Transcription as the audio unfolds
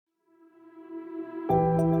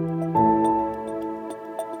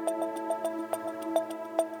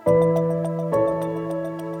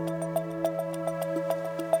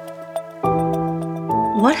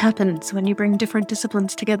happens when you bring different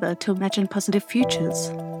disciplines together to imagine positive futures?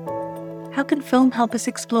 How can film help us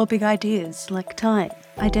explore big ideas like time,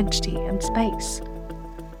 identity, and space?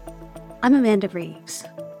 I'm Amanda Reeves,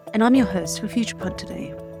 and I'm your host for FuturePod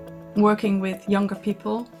today. Working with younger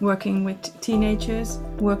people, working with teenagers,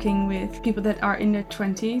 working with people that are in their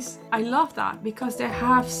 20s. I love that because they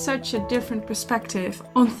have such a different perspective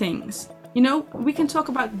on things. You know, we can talk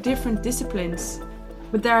about different disciplines,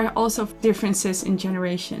 but there are also differences in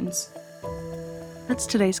generations. That's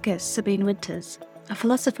today's guest, Sabine Winters, a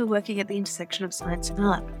philosopher working at the intersection of science and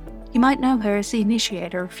art. You might know her as the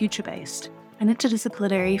initiator of FutureBased, an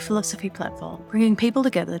interdisciplinary philosophy platform bringing people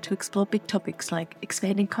together to explore big topics like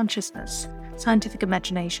expanding consciousness, scientific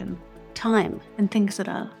imagination, time, and things that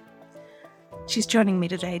are. She's joining me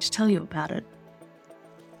today to tell you about it.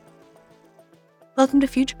 Welcome to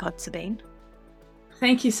FuturePod, Sabine.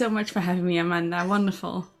 Thank you so much for having me, Amanda.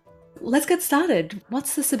 Wonderful. Let's get started.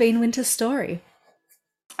 What's the Sabine Winters story?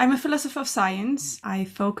 I'm a philosopher of science. I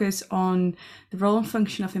focus on the role and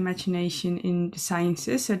function of imagination in the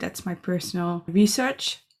sciences, so that's my personal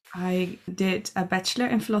research. I did a bachelor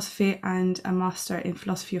in philosophy and a master in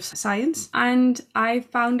philosophy of science, and I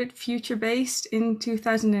founded FutureBased in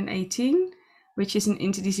 2018, which is an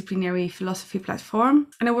interdisciplinary philosophy platform.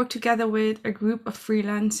 And I work together with a group of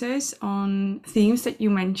freelancers on themes that you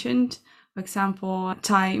mentioned. For example,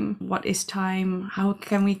 time. What is time? How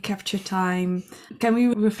can we capture time? Can we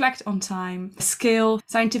reflect on time? Scale,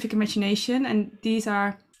 scientific imagination. And these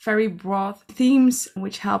are very broad themes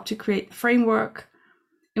which help to create a framework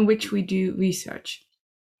in which we do research.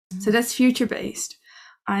 So that's FutureBased.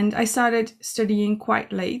 And I started studying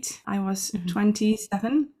quite late. I was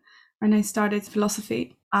 27 when I started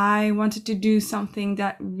philosophy. I wanted to do something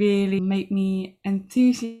that really made me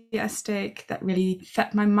enthusiastic, that really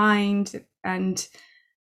fed my mind. And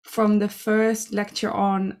from the first lecture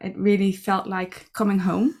on, it really felt like coming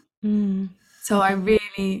home. So I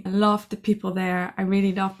really loved the people there. I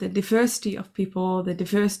really loved the diversity of people, the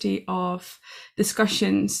diversity of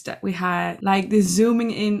discussions that we had, like the zooming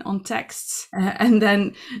in on texts and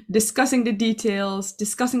then discussing the details,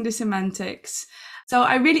 discussing the semantics. So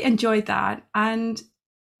I really enjoyed that. And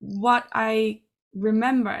what I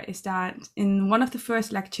remember is that in one of the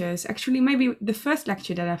first lectures, actually maybe the first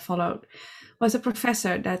lecture that I followed, was a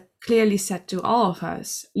professor that clearly said to all of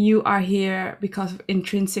us, you are here because of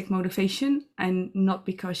intrinsic motivation and not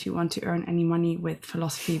because you want to earn any money with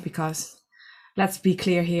philosophy, because let's be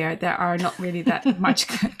clear here, there are not really that much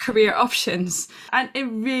career options. And it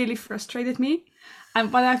really frustrated me.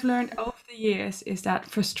 And what I've learned over the years is that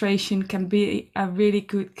frustration can be a really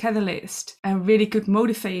good catalyst, a really good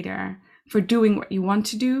motivator for doing what you want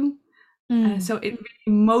to do. So it really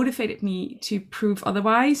motivated me to prove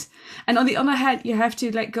otherwise. And on the other hand, you have to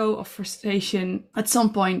let go of frustration at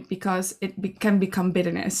some point because it can become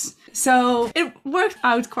bitterness. So it worked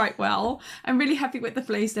out quite well. I'm really happy with the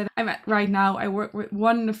place that I'm at right now. I work with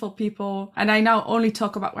wonderful people, and I now only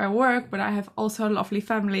talk about my work, but I have also a lovely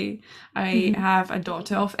family. I have a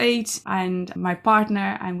daughter of 8 and my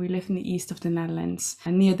partner, and we live in the east of the Netherlands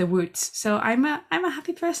and near the woods. So I'm a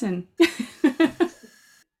happy person.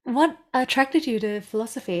 What attracted you to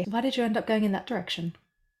philosophy? Why did you end up going in that direction?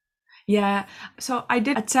 Yeah, so I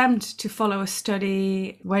did attempt to follow a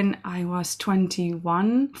study when I was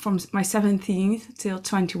 21, from my 17th till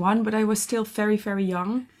 21, but I was still very, very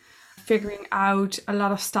young, figuring out a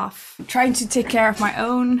lot of stuff, trying to take care of my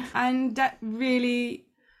own, and that really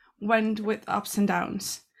went with ups and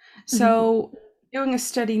downs. So doing a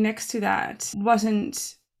study next to that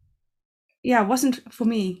wasn't for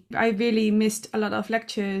me. I really missed a lot of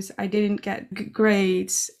lectures. I didn't get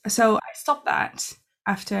grades. So I stopped that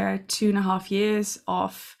after 2.5 years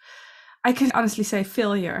of, I can honestly say,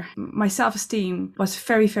 failure. My self-esteem was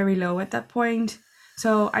very, very low at that point.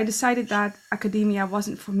 So I decided that academia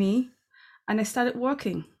wasn't for me. And I started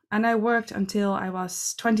working. And I worked until I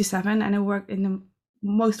was 27, and I worked in the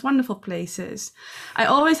most wonderful places. I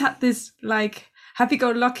always had this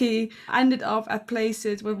happy-go-lucky, ended up at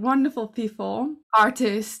places with wonderful people,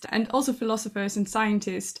 artists, and also philosophers and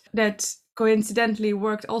scientists that coincidentally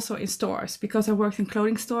worked also in stores, because I worked in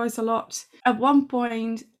clothing stores a lot. At one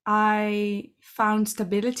point, I found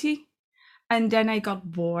stability, and then I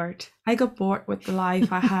got bored. I got bored with the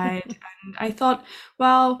life I had, and I thought,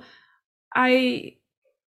 well, I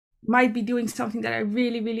might be doing something that I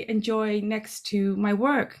really, really enjoy next to my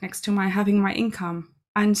work, next to having my income.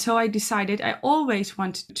 And so I decided I always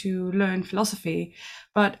wanted to learn philosophy,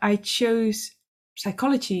 but I chose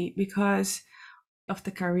psychology because of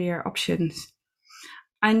the career options.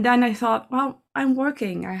 And then I thought, well, I'm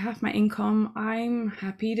working, I have my income, I'm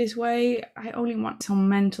happy this way. I only want some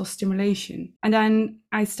mental stimulation. And then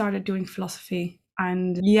I started doing philosophy.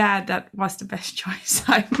 And yeah, that was the best choice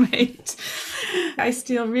I made. I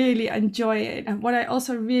still really enjoy it. And what I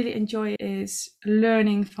also really enjoy is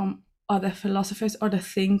learning from other philosophers, other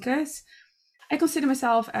thinkers. I consider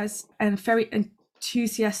myself as a very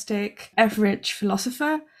enthusiastic, average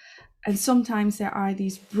philosopher. And sometimes there are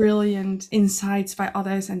these brilliant insights by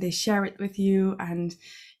others and they share it with you and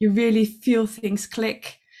you really feel things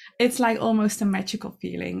click. It's like almost a magical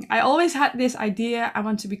feeling. I always had this idea I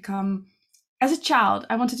want to become, as a child,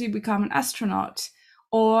 I wanted to become an astronaut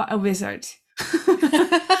or a wizard.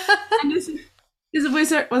 And this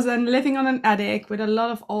wizard was then living on an attic with a lot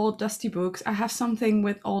of old dusty books. I have something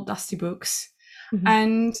with old dusty books. Mm-hmm.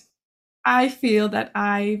 And I feel that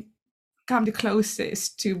I come the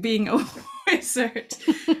closest to being a wizard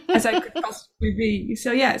as I could possibly be.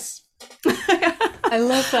 So yes. I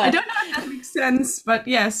love that. I don't know if that makes sense, but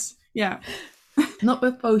yes, yeah. Not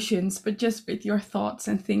with potions, but just with your thoughts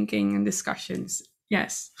and thinking and discussions.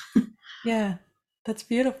 Yes. Yeah, that's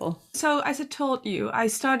beautiful. So as I told you, I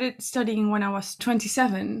started studying when I was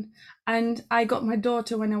 27 and I got my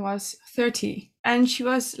daughter when I was 30. And she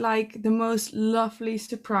was like the most lovely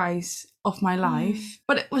surprise of my life.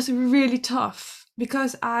 But it was really tough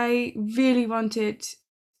because I really wanted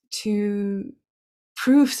to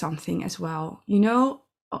prove something as well. You know,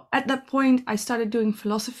 at that point, I started doing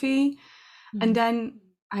philosophy and then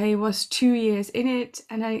I was 2 years in it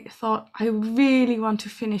and I thought, I really want to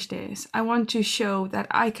finish this. I want to show that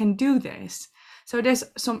I can do this. So there's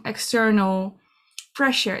some external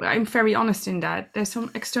pressure. I'm very honest in that. There's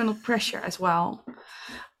some external pressure as well.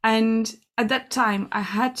 And at that time, I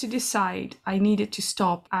had to decide I needed to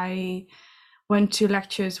stop. I went to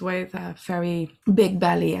lectures with a very big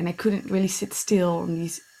belly and I couldn't really sit still on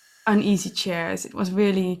these uneasy chairs. It was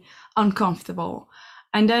really uncomfortable.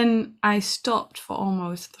 And then I stopped for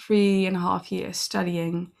almost 3.5 years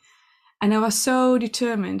studying. And I was so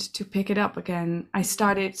determined to pick it up again. I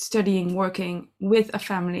started studying, working with a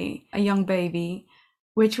family, a young baby,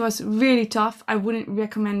 which was really tough. I wouldn't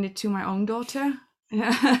recommend it to my own daughter.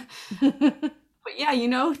 But yeah, you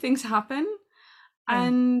know, things happen.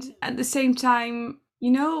 And at the same time,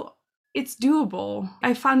 you know, it's doable.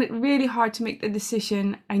 I found it really hard to make the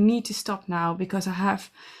decision. I need to stop now because I have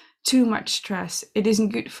too much stress. It isn't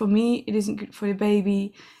good for me. It isn't good for the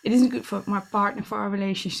baby. It isn't good for my partner, for our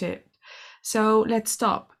relationship. So let's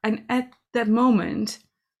stop. And at that moment,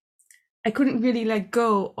 I couldn't really let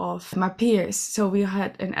go of my peers. So we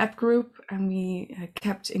had an app group and we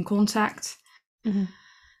kept in contact. Mm-hmm.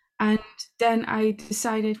 And then I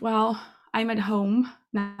decided, well, I'm at home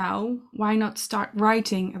now. Why not start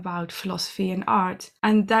writing about philosophy and art?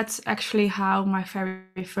 And that's actually how my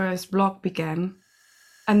very first blog began.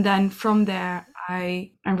 And then from there,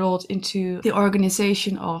 I enrolled into the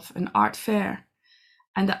organization of an art fair.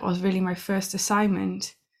 And that was really my first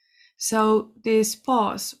assignment. So this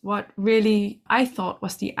pause, what really I thought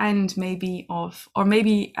was the end maybe of, or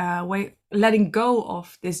maybe letting go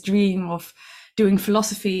of this dream of doing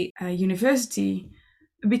philosophy university,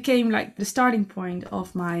 became like the starting point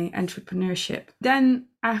of my entrepreneurship. Then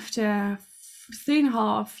after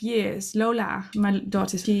 3.5 years, Lola, my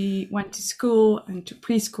daughter, she went to school and to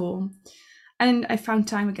preschool. And I found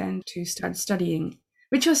time again to start studying,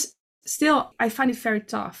 which was still, I find it very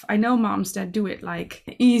tough. I know moms that do it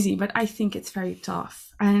like easy, but I think it's very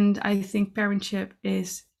tough. And I think parentship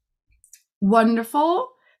is wonderful,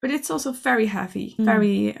 but it's also very heavy,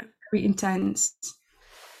 very, very intense.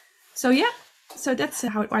 So yeah, so that's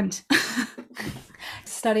how it went.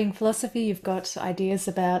 Studying philosophy, you've got ideas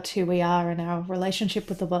about who we are and our relationship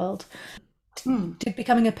with the world. Did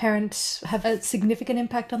becoming a parent have a significant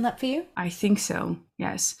impact on that for you? I think so,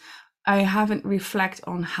 yes. I haven't reflected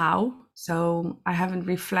on how. So I haven't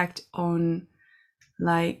reflected on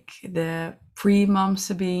like the pre-mom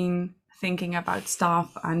Sabine thinking about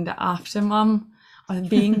stuff and the after mom or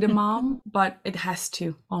being the mom, but it has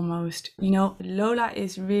to almost. You know, Lola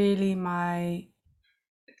is really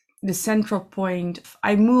the central point.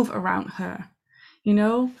 I move around her, you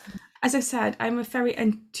know. As I said, I'm a very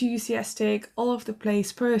enthusiastic, all over the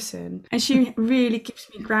place person, and she really keeps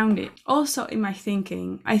me grounded. Also in my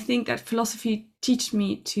thinking, I think that philosophy teaches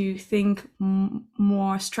me to think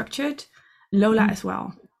more structured. Lola as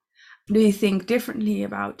well. Do you think differently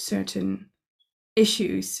about certain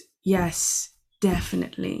issues? Yes,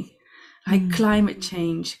 definitely. Like climate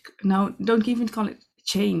change. No, don't even call it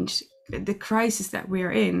change. The crisis that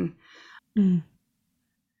we're in.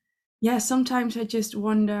 Yeah, sometimes I just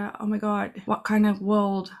wonder, oh my God, what kind of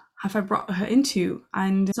world, have I brought her into?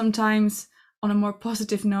 And sometimes on a more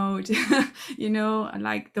positive note, you know,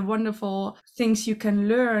 like the wonderful things you can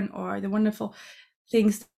learn, or the wonderful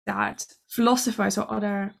things that philosophers or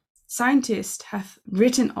other scientists have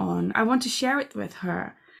written on. I want to share it with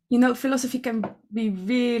her. You know, philosophy can be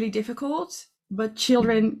really difficult, but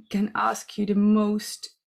children can ask you the most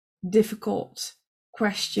difficult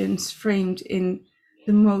questions framed in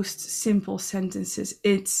the most simple sentences.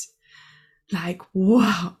 It's like,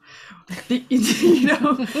 wow, you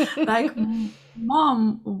know, like,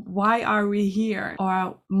 Mom, why are we here?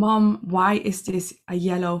 Or Mom, why is this a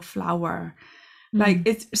yellow flower? Like,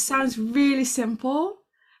 it sounds really simple,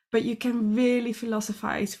 but you can really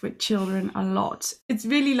philosophize with children a lot. It's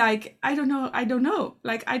really like, I don't know.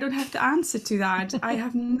 Like, I don't have the answer to that. I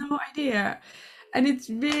have no idea. And it's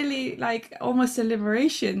really like almost a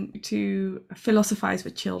liberation to philosophize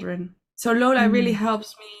with children. So Lola really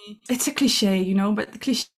helps me. It's a cliche, you know, but the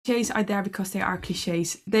cliches are there because they are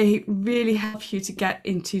cliches. They really help you to get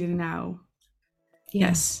into the now.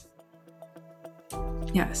 Yeah.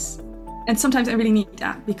 Yes. And sometimes I really need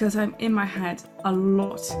that because I'm in my head a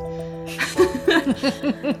lot.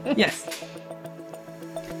 Yes.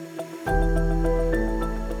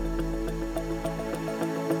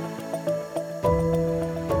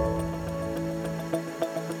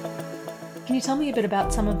 Can you tell me a bit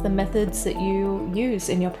about some of the methods that you use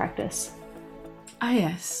in your practice?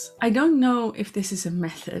 Yes. I don't know if this is a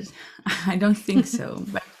method. I don't think so.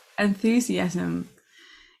 But enthusiasm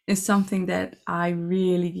is something that I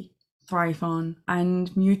really thrive on.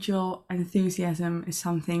 And mutual enthusiasm is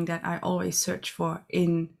something that I always search for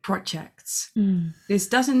in projects. This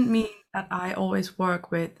doesn't mean that I always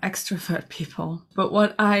work with extrovert people, but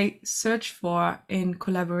what I search for in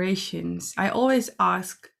collaborations, I always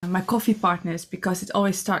ask my coffee partners, because it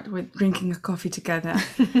always starts with drinking a coffee together.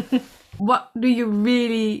 What do you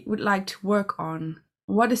really would like to work on?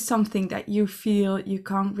 What is something that you feel you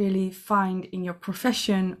can't really find in your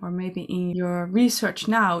profession or maybe in your research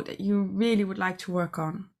now that you really would like to work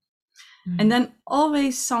on? And then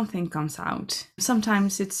always something comes out.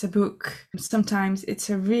 Sometimes it's a book, sometimes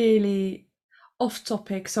it's a really off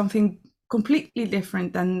topic, something completely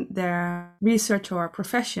different than their research or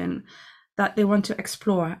profession that they want to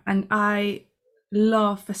explore. And I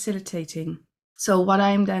love facilitating. So what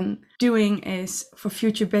I'm then doing is, for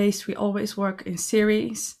Future Based, we always work in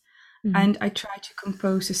series, and I try to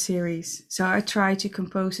compose a series. So I try to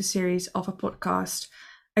compose a series of a podcast,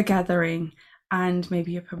 a gathering, and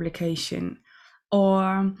maybe a publication,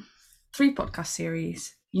 or 3 podcast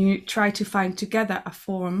series. You try to find together a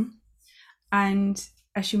form. And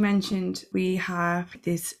as you mentioned, we have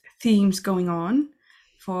these themes going on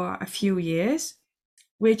for a few years,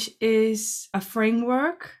 which is a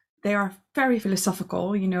framework. They are very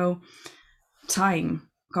philosophical, you know, time.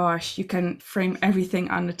 Gosh, you can frame everything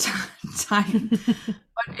under time.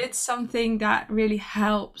 But it's something that really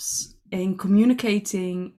helps in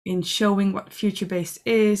communicating, in showing what Future Based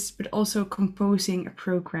is, but also composing a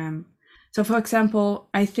program. So, for example,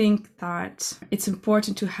 I think that it's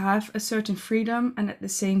important to have a certain freedom and at the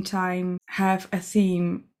same time have a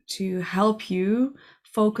theme to help you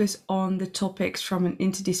focus on the topics from an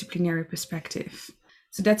interdisciplinary perspective.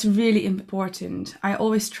 So that's really important. I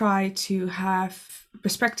always try to have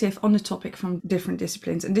perspective on the topic from different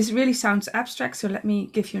disciplines. And this really sounds abstract, so let me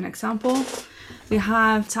give you an example. We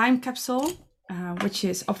have Time Capsule, which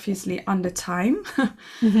is obviously under time.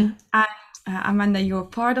 And Amanda, you're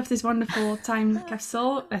part of this wonderful Time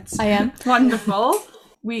Capsule. I am. Wonderful.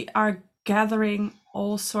 We are gathering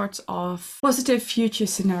all sorts of positive future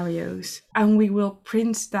scenarios, and we will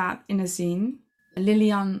print that in a zine.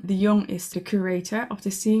 Lilian de Jong is the curator of the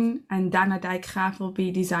zine, and Dana Dijkgraaf will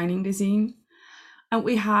be designing the zine. And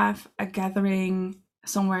we have a gathering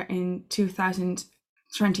somewhere in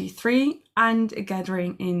 2023 and a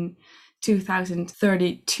gathering in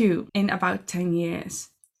 2032, in about 10 years.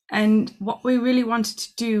 And what we really wanted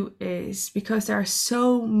to do is, because there are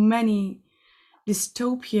so many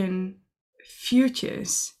dystopian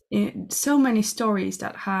futures, so many stories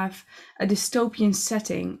that have a dystopian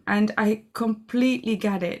setting, and I completely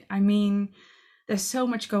get it. I mean, there's so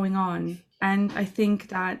much going on, and I think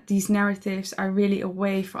that these narratives are really a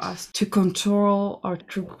way for us to control or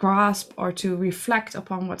to grasp or to reflect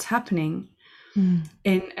upon what's happening in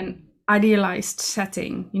an idealized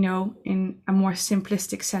setting, you know, in a more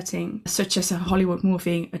simplistic setting, such as a Hollywood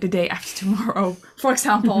movie, The Day After Tomorrow, for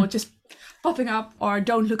example, just popping up, or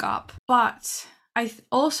Don't Look Up. But I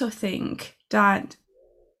also think that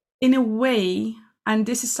in a way, and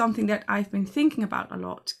this is something that I've been thinking about a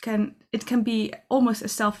lot, it can be almost a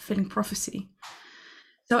self-fulfilling prophecy.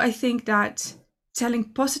 So I think that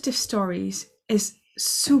telling positive stories is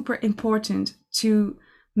super important to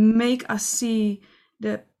make us see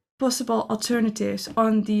the possible alternatives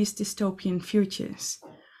on these dystopian futures.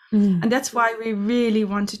 And that's why we really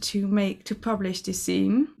wanted to publish this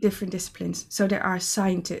in different disciplines. So there are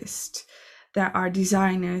scientists, there are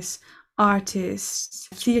designers, artists,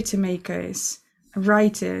 theater makers,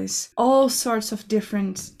 writers, all sorts of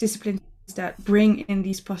different disciplines that bring in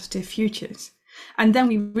these positive futures. And then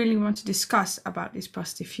we really want to discuss about these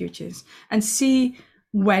positive futures and see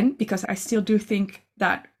when, because I still do think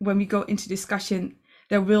that when we go into discussion,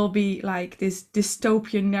 there will be like this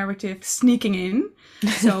dystopian narrative sneaking in.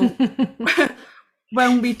 So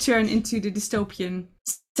when we turn into the dystopian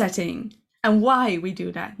setting, and why we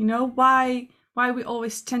do that, why we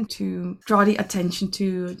always tend to draw the attention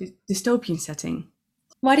to the dystopian setting.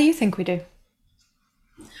 Why do you think we do?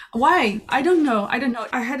 Why? I don't know.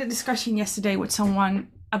 I had a discussion yesterday with someone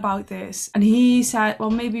about this, and he said, well,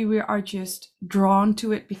 maybe we are just drawn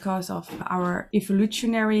to it because of our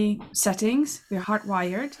evolutionary settings. We're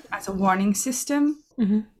hardwired as a warning system.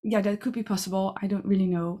 Yeah, that could be possible. I don't really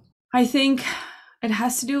know. I think it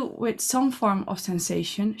has to do with some form of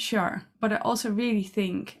sensation, sure, but I also really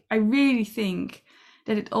think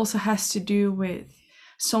that it also has to do with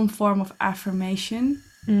some form of affirmation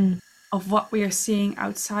of what we are seeing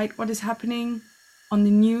outside, what is happening on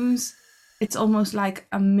the news. It's almost like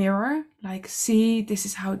a mirror, like, see, this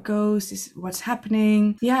is how it goes, this is what's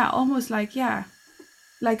happening. Yeah, almost like a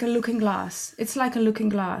looking glass. It's like a looking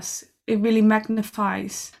glass. It really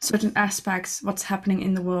magnifies certain aspects, what's happening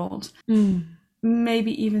in the world.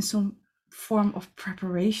 Maybe even some form of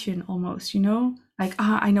preparation almost, like,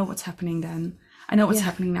 I know what's happening then. I know what's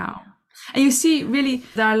happening now. And you see, really,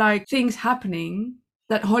 there are like things happening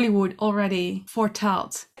that Hollywood already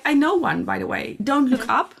foretold. I know one, by the way. Don't Look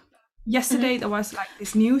Up. Yesterday there was like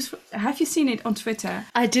this news. Have you seen it on Twitter?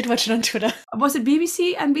 I did watch it on Twitter. Was it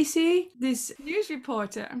BBC, NBC? This news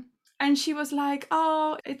reporter. And she was like,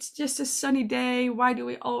 oh, it's just a sunny day. Why do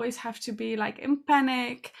we always have to be like in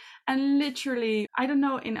panic? And literally, I don't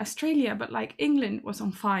know in Australia, but like England was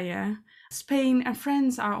on fire. Spain and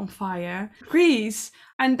France are on fire. Greece.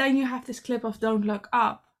 And then you have this clip of Don't Look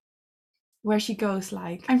Up, where she goes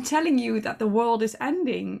like, I'm telling you that the world is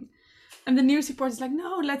ending. And the news reporter is like,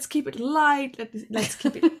 no, let's keep it light. Let's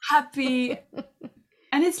keep it happy.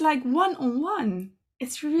 And it's like one-on-one.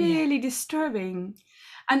 It's really disturbing.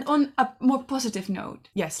 And on a more positive note,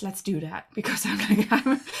 yes, let's do that. Because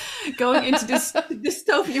I'm going into this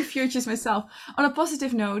dystopian futures myself. On a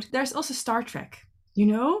positive note, there's also Star Trek.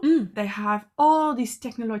 They have all these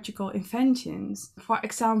technological inventions. For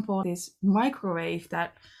example, this microwave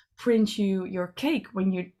that prints you your cake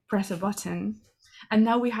when you press a button. And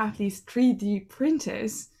now we have these 3D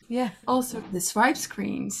printers. Yeah. Also the swipe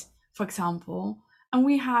screens, for example. And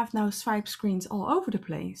we have now swipe screens all over the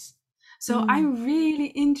place. So I'm really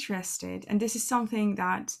interested, and this is something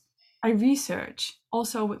that I research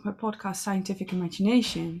also with my podcast, Scientific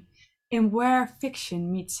Imagination, in where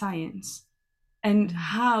fiction meets science and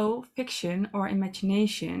how fiction or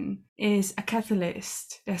imagination is a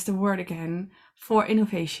catalyst, there's the word again, for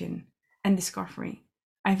innovation and discovery.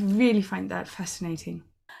 I really find that fascinating.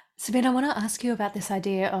 Sabine, I want to ask you about this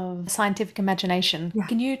idea of scientific imagination. Yeah.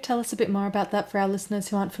 Can you tell us a bit more about that for our listeners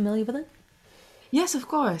who aren't familiar with it? Yes, of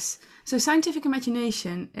course. So Scientific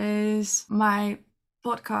Imagination is my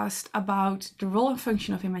podcast about the role and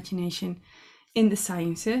function of imagination in the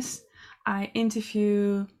sciences. I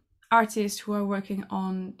interview artists who are working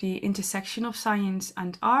on the intersection of science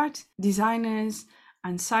and art, designers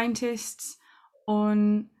and scientists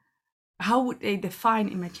on how would they define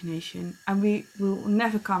imagination? And we will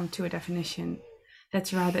never come to a definition.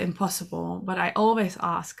 That's rather impossible. But I always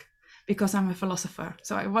ask, because I'm a philosopher,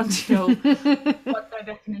 so I want to know what their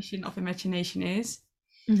definition of imagination is.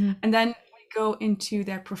 And then we go into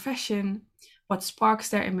their profession, what sparks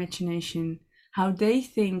their imagination, how they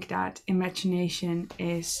think that imagination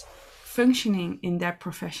is functioning in their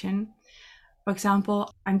profession. For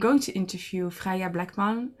example, I'm going to interview Freya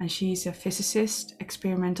Blackman, and she's a physicist,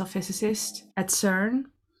 experimental physicist at CERN.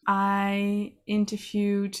 I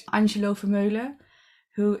interviewed Angelo Vermeulen,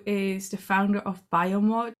 who is the founder of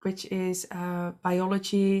Biomod, which is a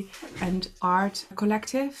biology and art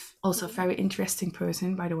collective. Also a very interesting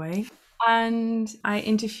person, by the way. And I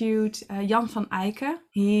interviewed Jan van Eyck.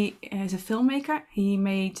 He is a filmmaker. He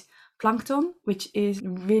made Plankton, which is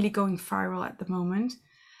really going viral at the moment.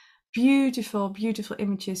 Beautiful, beautiful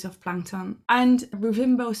images of plankton. And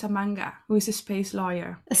Ruvimbo Samanga, who is a space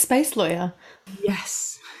lawyer. A space lawyer?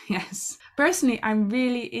 Yes, yes. Personally, I'm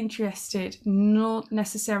really interested, not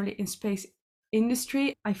necessarily in space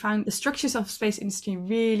industry. I found the structures of space industry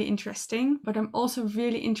really interesting, but I'm also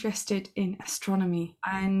really interested in astronomy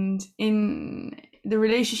and in the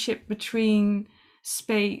relationship between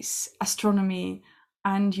space, astronomy,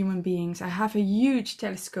 and human beings. I have a huge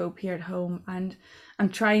telescope here at home, and I'm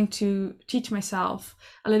trying to teach myself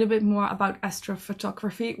a little bit more about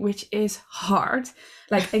astrophotography, which is hard.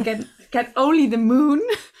 Like, I get only the moon.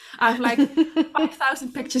 I have like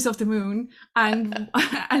 5,000 pictures of the moon and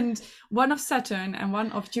one of Saturn and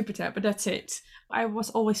one of Jupiter, but that's it. I was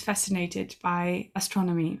always fascinated by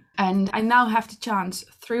astronomy, and I now have the chance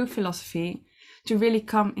through philosophy to really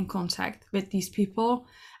come in contact with these people,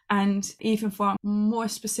 and even for more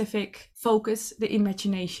specific focus, the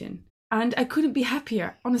imagination. And I couldn't be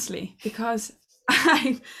happier, honestly, because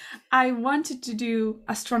I wanted to do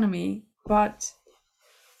astronomy, but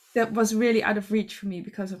that was really out of reach for me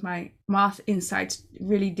because of my math insights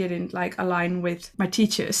really didn't like align with my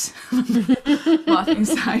teachers' math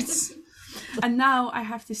insights. And now I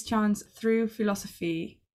have this chance through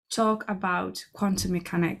philosophy talk about quantum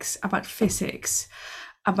mechanics, about physics,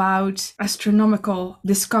 about astronomical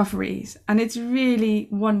discoveries, and it's really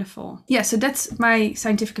wonderful. Yeah, so that's my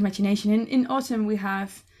scientific imagination. In autumn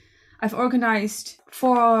I've organized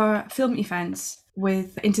 4 film events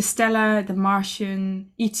with Interstellar, The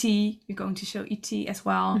Martian, E.T. We're going to show E.T. as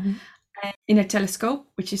well, and In a Telescope,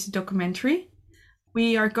 which is a documentary.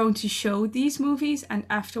 We are going to show these movies, and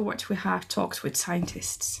afterwards we have talks with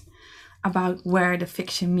scientists about where the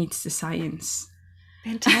fiction meets the science.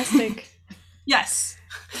 Fantastic. Yes,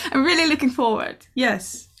 I'm really looking forward.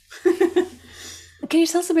 Yes. Can you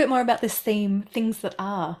tell us a bit more about this theme, things that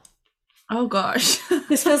are? Oh gosh.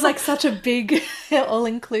 This feels like such a big,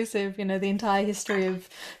 all-inclusive, the entire history of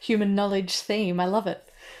human knowledge theme. I love it.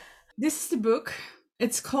 This is the book.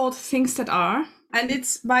 It's called Things That Are, and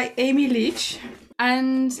it's by Amy Leach,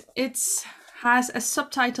 and it has a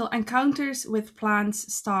subtitle, Encounters with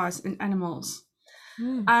Plants, Stars, and Animals.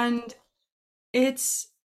 And it's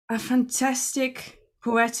a fantastic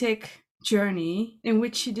poetic journey in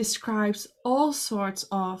which she describes all sorts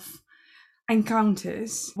of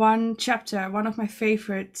encounters. One chapter, one of my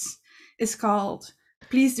favorites, is called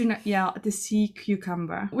Please Do Not Yell at the Sea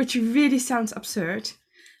Cucumber, which really sounds absurd.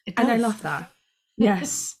 And I love that.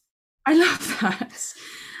 Yes, I love that.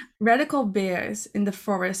 Radical Bears in the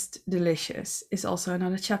Forest Delicious is also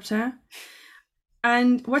another chapter.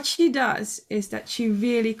 And what she does is that she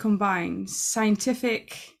really combines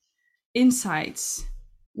scientific insights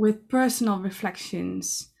with personal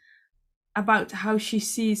reflections about how she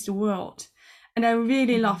sees the world. And I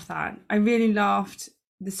really love that. I really loved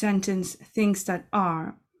the sentence, things that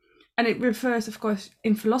are. And it refers, of course,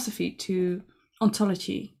 in philosophy to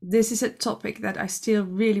ontology. This is a topic that I still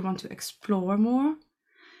really want to explore more.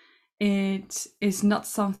 It is not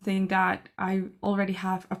something that I already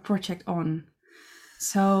have a project on.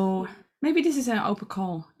 So maybe this is an open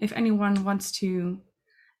call. If anyone wants to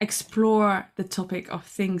explore the topic of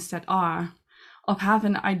things that are, or have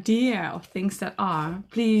an idea of things that are,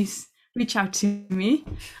 please reach out to me.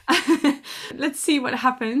 Let's see what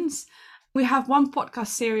happens. We have one podcast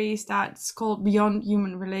series that's called Beyond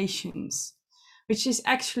Human Relations, which is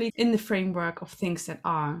actually in the framework of things that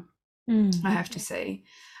are, I have to say.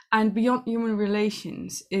 And Beyond Human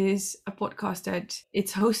Relations is a podcast that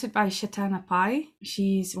it's hosted by Shatana Pai.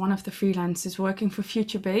 She's one of the freelancers working for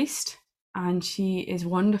Future Based, and she is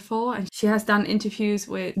wonderful. And she has done interviews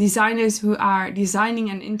with designers who are designing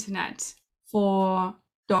an internet for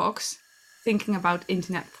dogs, thinking about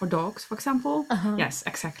internet for dogs, for example. Yes,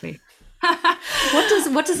 exactly.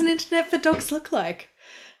 What does an internet for dogs look like?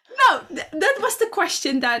 No, that was the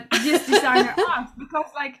question that this designer asked,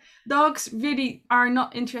 because like dogs really are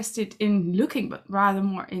not interested in looking, but rather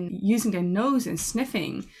more in using their nose and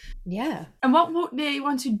sniffing. Yeah. And what would they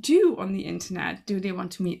want to do on the internet? Do they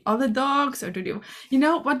want to meet other dogs, or do they,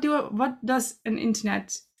 what does an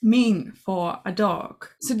internet mean for a dog?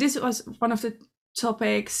 So this was one of the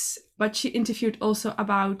topics, but she interviewed also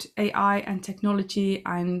about AI and technology,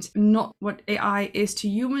 and not what AI is to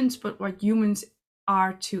humans, but what humans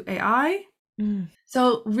are to AI.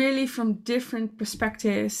 So really from different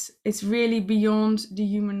perspectives, it's really beyond the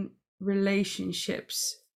human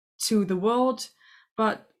relationships to the world,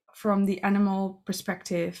 but from the animal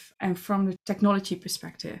perspective and from the technology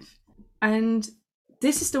perspective. And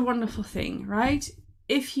this is the wonderful thing, right?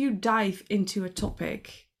 If you dive into a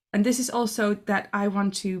topic, and this is also that I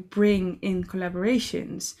want to bring in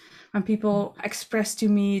collaborations, when people express to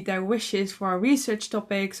me their wishes for research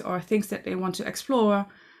topics or things that they want to explore,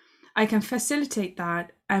 I can facilitate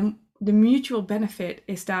that. And the mutual benefit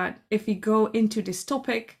is that if we go into this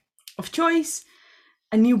topic of choice,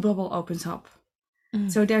 a new bubble opens up.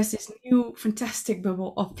 So there's this new fantastic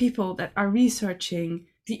bubble of people that are researching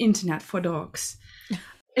the internet for dogs.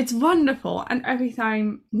 It's wonderful. And every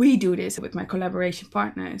time we do this with my collaboration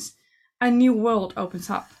partners, a new world opens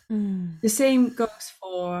up. The same goes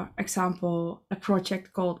for example, a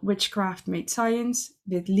project called Witchcraft Made Science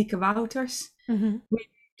with Lieke Wouters. We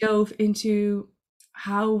dove into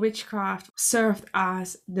how witchcraft served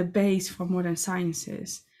as the base for modern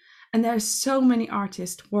sciences. And there are so many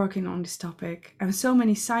artists working on this topic, and so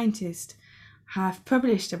many scientists have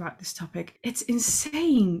published about this topic. It's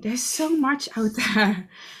insane. There's so much out there.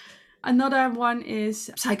 Another one is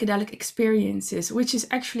psychedelic experiences, which is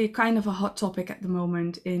actually kind of a hot topic at the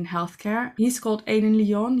moment in healthcare. He's called Aidan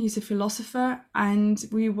Lyon. He's a philosopher, and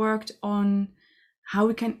we worked on how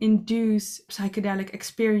we can induce psychedelic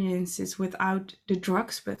experiences without the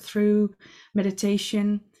drugs, but through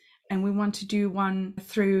meditation. And we want to do one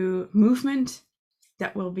through movement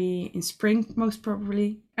that will be in spring, most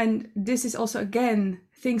probably. And this is also, again,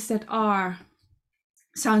 things that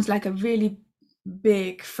sounds like a really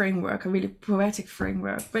big framework, a really poetic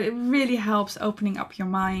framework, but it really helps opening up your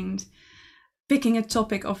mind, picking a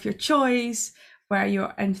topic of your choice where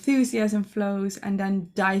your enthusiasm flows, and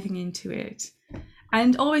then diving into it.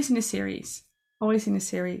 And always in a series,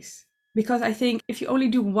 because I think if you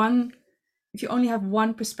only have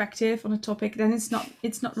one perspective on a topic, then it's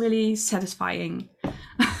not really satisfying.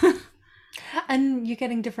 And you're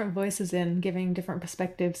getting different voices in, giving different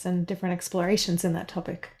perspectives and different explorations in that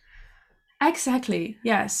topic. Exactly,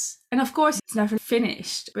 yes. And of course, it's never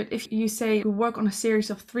finished. But if you say we work on a series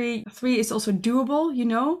of three is also doable,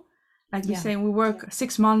 Like we say, we work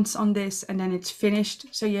 6 months on this and then it's finished.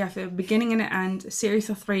 So you have a beginning and an end, a series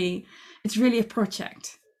of 3. It's really a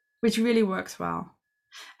project, which really works well.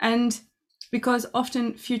 And because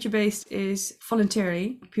often future-based is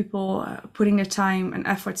voluntary, people putting their time and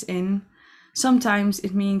efforts in, sometimes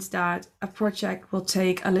it means that a project will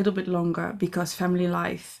take a little bit longer because family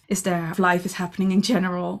life is there, life is happening in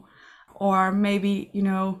general, or maybe,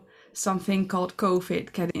 something called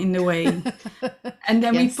COVID get in the way. And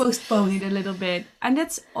then we postpone it a little bit. And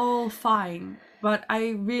that's all fine. But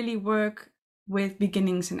I really work with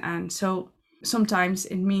beginnings and ends. So sometimes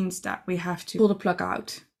it means that we have to pull the plug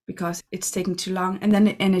out because it's taking too long, and then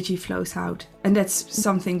the energy flows out. And that's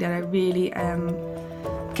something that I really am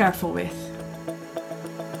careful with.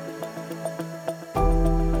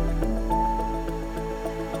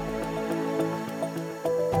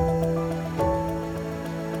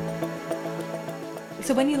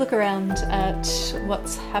 So when you look around at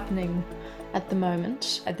what's happening at the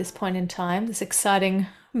moment, at this point in time, this exciting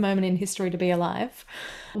moment in history to be alive,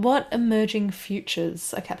 what emerging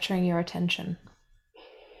futures are capturing your attention?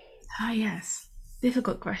 Yes.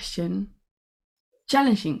 Difficult question.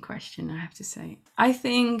 Challenging question, I have to say. I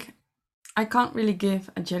think I can't really give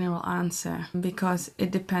a general answer because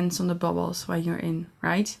it depends on the bubbles where you're in,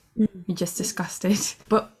 right? We just discussed it.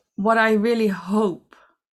 But what I really hope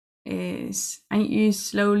is, and you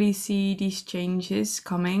slowly see these changes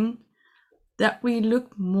coming, that we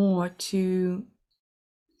look more to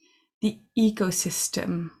the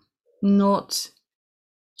ecosystem, not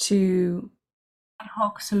to ad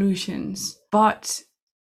hoc solutions, but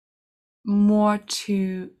more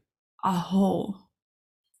to a whole,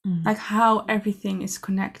 like how everything is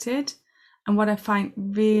connected. And what I find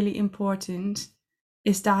really important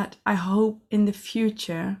is that I hope in the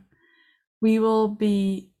future we will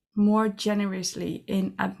be more generously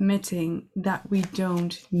in admitting that we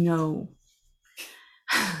don't know.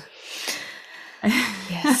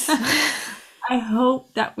 Yes. I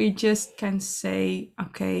hope that we just can say,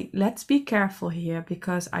 okay, let's be careful here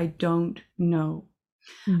because I don't know.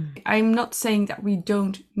 I'm not saying that we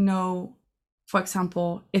don't know, for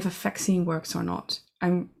example, if a vaccine works or not.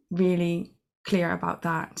 I'm really clear about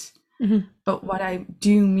that. But what I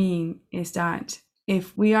do mean is that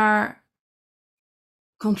if we are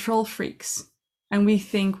control freaks and we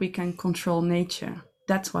think we can control nature,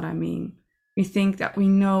 that's what I mean. We think that we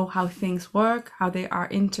know how things work, how they are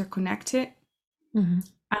interconnected, and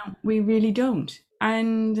we really don't.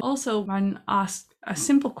 And also when asked a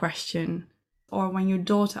simple question, or when your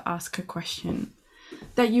daughter asks a question,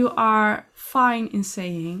 that you are fine in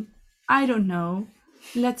saying, I don't know,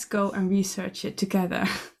 let's go and research it together.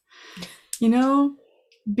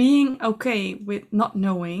 Being okay with not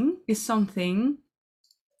knowing is something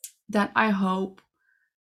that I hope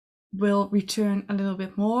will return a little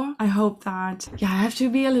bit more. I hope that, I have to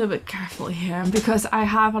be a little bit careful here because I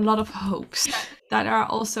have a lot of hopes that are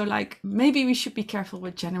also like, maybe we should be careful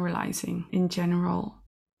with generalizing in general.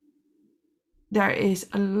 There is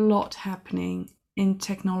a lot happening in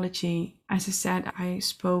technology. As I said, I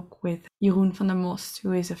spoke with Jeroen van der Most,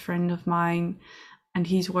 who is a friend of mine, and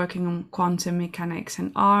he's working on quantum mechanics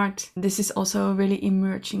and art. This is also a really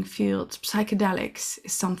emerging field. Psychedelics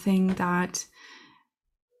is something that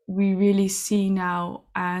we really see now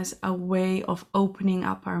as a way of opening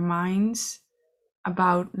up our minds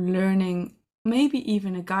about learning, maybe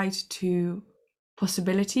even a guide to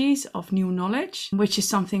possibilities of new knowledge, which is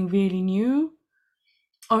something really new,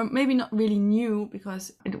 or maybe not really new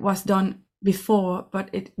because it was done before, but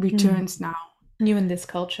it returns now. New in this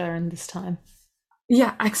culture and this time.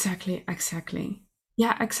 Yeah, exactly.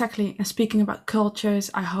 Yeah, exactly. And speaking about cultures,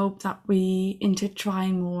 I hope that we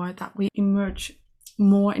intertwine more, that we emerge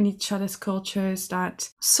more in each other's cultures, that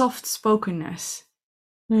soft spokenness.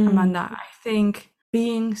 Amanda, I think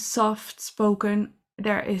being soft spoken,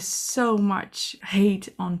 there is so much hate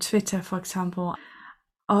on Twitter, for example.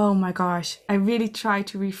 Oh my gosh, I really try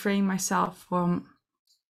to refrain myself from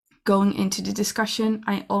going into the discussion.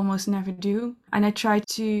 I almost never do. And I try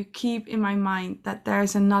to keep in my mind that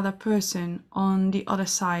there's another person on the other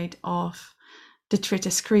side of the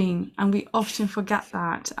Twitter screen. And we often forget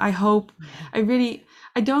that. I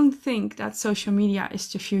don't think that social media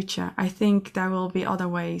is the future. I think there will be other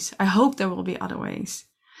ways. I hope there will be other ways.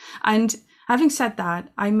 And having said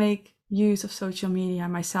that, I make use of social media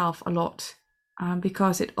myself a lot.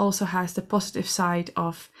 Because it also has the positive side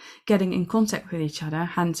of getting in contact with each other,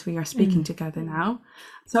 hence we are speaking together now.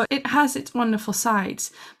 So it has its wonderful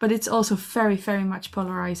sides, but it's also very, very much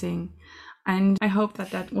polarizing. And I hope that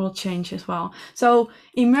that will change as well. So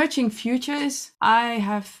emerging futures,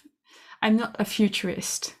 I'm not a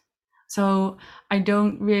futurist. So I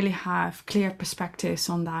don't really have clear perspectives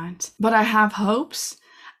on that, but I have hopes,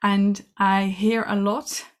 and I hear a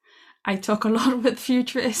lot. I talk a lot with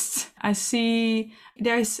futurists. I see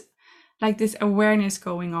there's like this awareness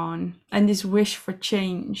going on and this wish for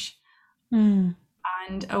change and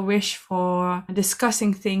a wish for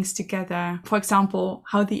discussing things together. For example,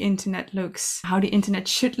 how the internet looks, how the internet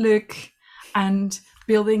should look, and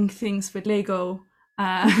building things with Lego.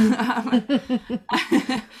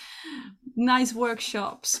 Nice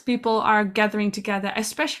workshops. People are gathering together,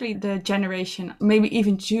 especially the generation, maybe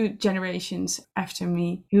even 2 generations after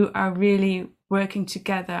me, who are really working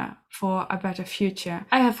together for a better future.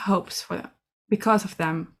 I have hopes for them because of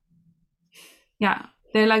them. Yeah,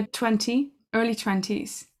 they're like 20, early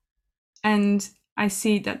 20s. And I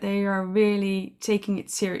see that they are really taking it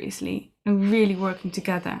seriously and really working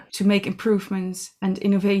together to make improvements and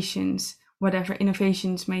innovations, whatever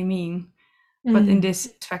innovations may mean. But in this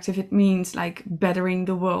perspective, it means like bettering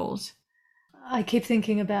the world. I keep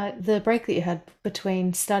thinking about the break that you had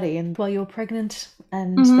between study and while you were pregnant,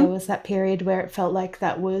 and there was that period where it felt like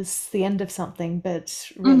that was the end of something,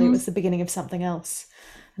 but really it was the beginning of something else.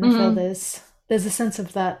 And I feel there's a sense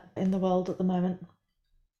of that in the world at the moment.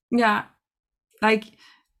 Yeah, like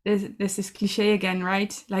there's this cliche again,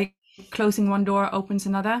 right? Like closing one door opens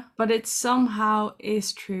another, but it somehow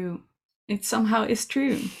is true. It somehow is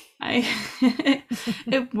true.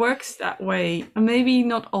 It works that way. Maybe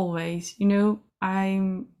not always, you know.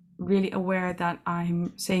 I'm really aware that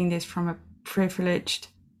I'm saying this from a privileged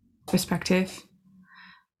perspective.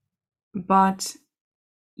 But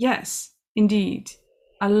yes, indeed,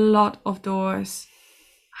 a lot of doors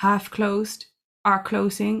have closed, are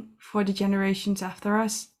closing for the generations after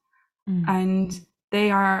us. And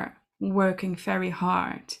they are working very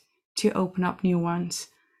hard to open up new ones.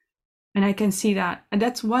 And I can see that. And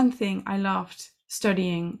that's one thing I loved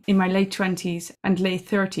studying in my late 20s and late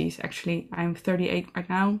 30s, actually. I'm 38 right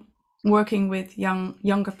now. Working with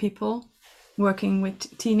younger people, working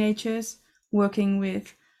with teenagers, working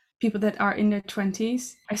with people that are in their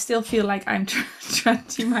 20s. I still feel like I'm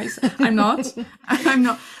 20 myself. I'm not.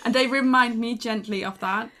 And they remind me gently of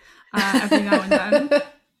that every now and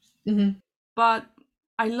then. But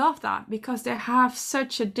I love that because they have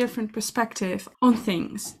such a different perspective on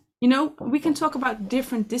things. You know, we can talk about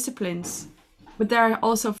different disciplines, but there are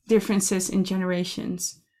also differences in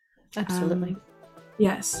generations. Absolutely.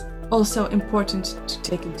 Yes, also important to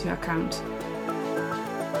take into account.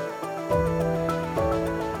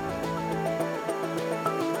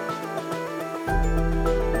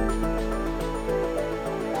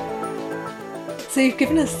 So you've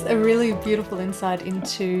given us a really beautiful insight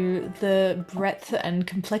into the breadth and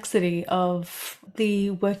complexity of the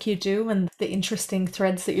work you do and the interesting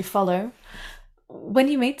threads that you follow. When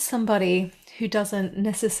you meet somebody who doesn't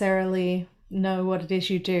necessarily know what it is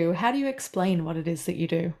you do, how do you explain what it is that you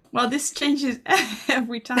do? Well, this changes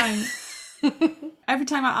every time. Every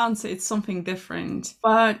time I answer, it's something different.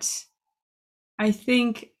 But I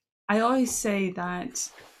think I always say that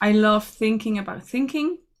I love thinking about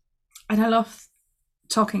thinking, and I love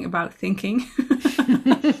talking about thinking,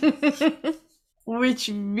 which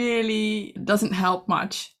really doesn't help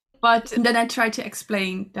much. But then I try to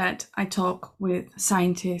explain that I talk with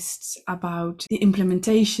scientists about the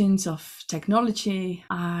implementations of technology.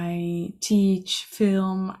 I teach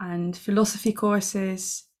film and philosophy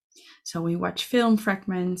courses. So we watch film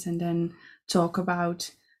fragments and then talk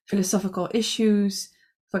about philosophical issues,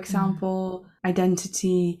 for example,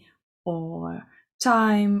 identity or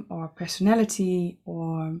time or personality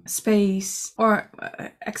or space, or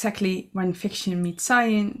exactly when fiction meets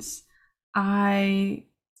science. I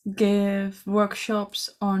give workshops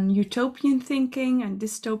on utopian thinking and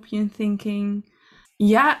dystopian thinking.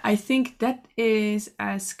 Yeah, I think that is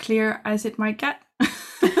as clear as it might get.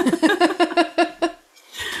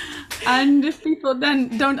 And if people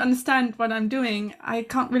then don't understand what I'm doing, I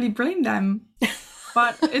can't really blame them.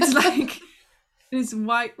 But it's like this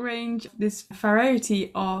wide range, this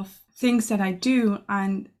variety of things that I do,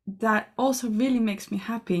 and that also really makes me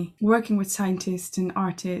happy. Working with scientists and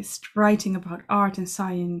artists, writing about art and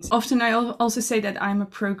science. Often I also say that I'm a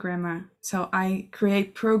programmer. So I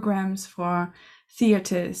create programs for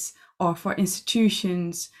theaters or for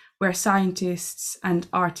institutions where scientists and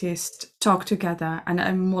artists talk together, and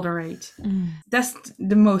I moderate. That's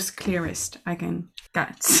the most clearest I can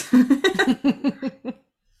get.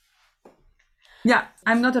 Yeah,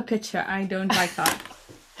 I'm not a pitcher. I don't like that.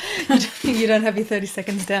 You don't have your 30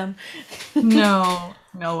 seconds down. No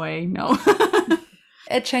way, no.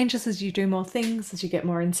 It changes as you do more things, as you get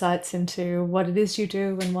more insights into what it is you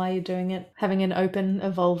do and why you're doing it, having an open,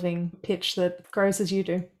 evolving pitch that grows as you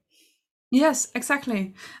do. Yes,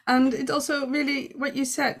 exactly. And it also really, what you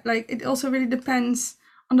said, like, it also really depends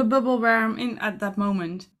on the bubble where I'm in at that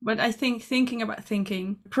moment. But I think thinking about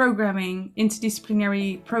thinking, programming,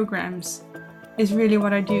 interdisciplinary programs is really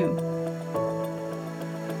what I do.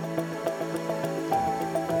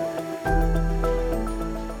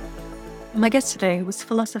 My guest today was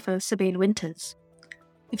philosopher Sabine Winters.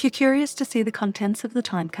 If you're curious to see the contents of the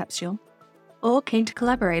time capsule, or keen to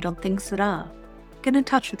collaborate on things that are, get in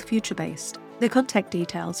touch with FutureBased. Their contact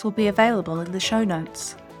details will be available in the show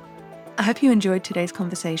notes. I hope you enjoyed today's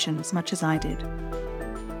conversation as much as I did.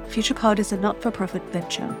 FuturePod is a not-for-profit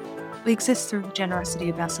venture. We exist through the generosity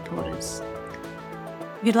of our supporters.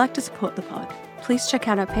 If you'd like to support the pod, please check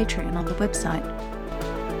out our Patreon on the website.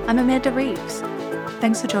 I'm Amanda Reeves.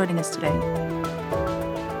 Thanks for joining us today.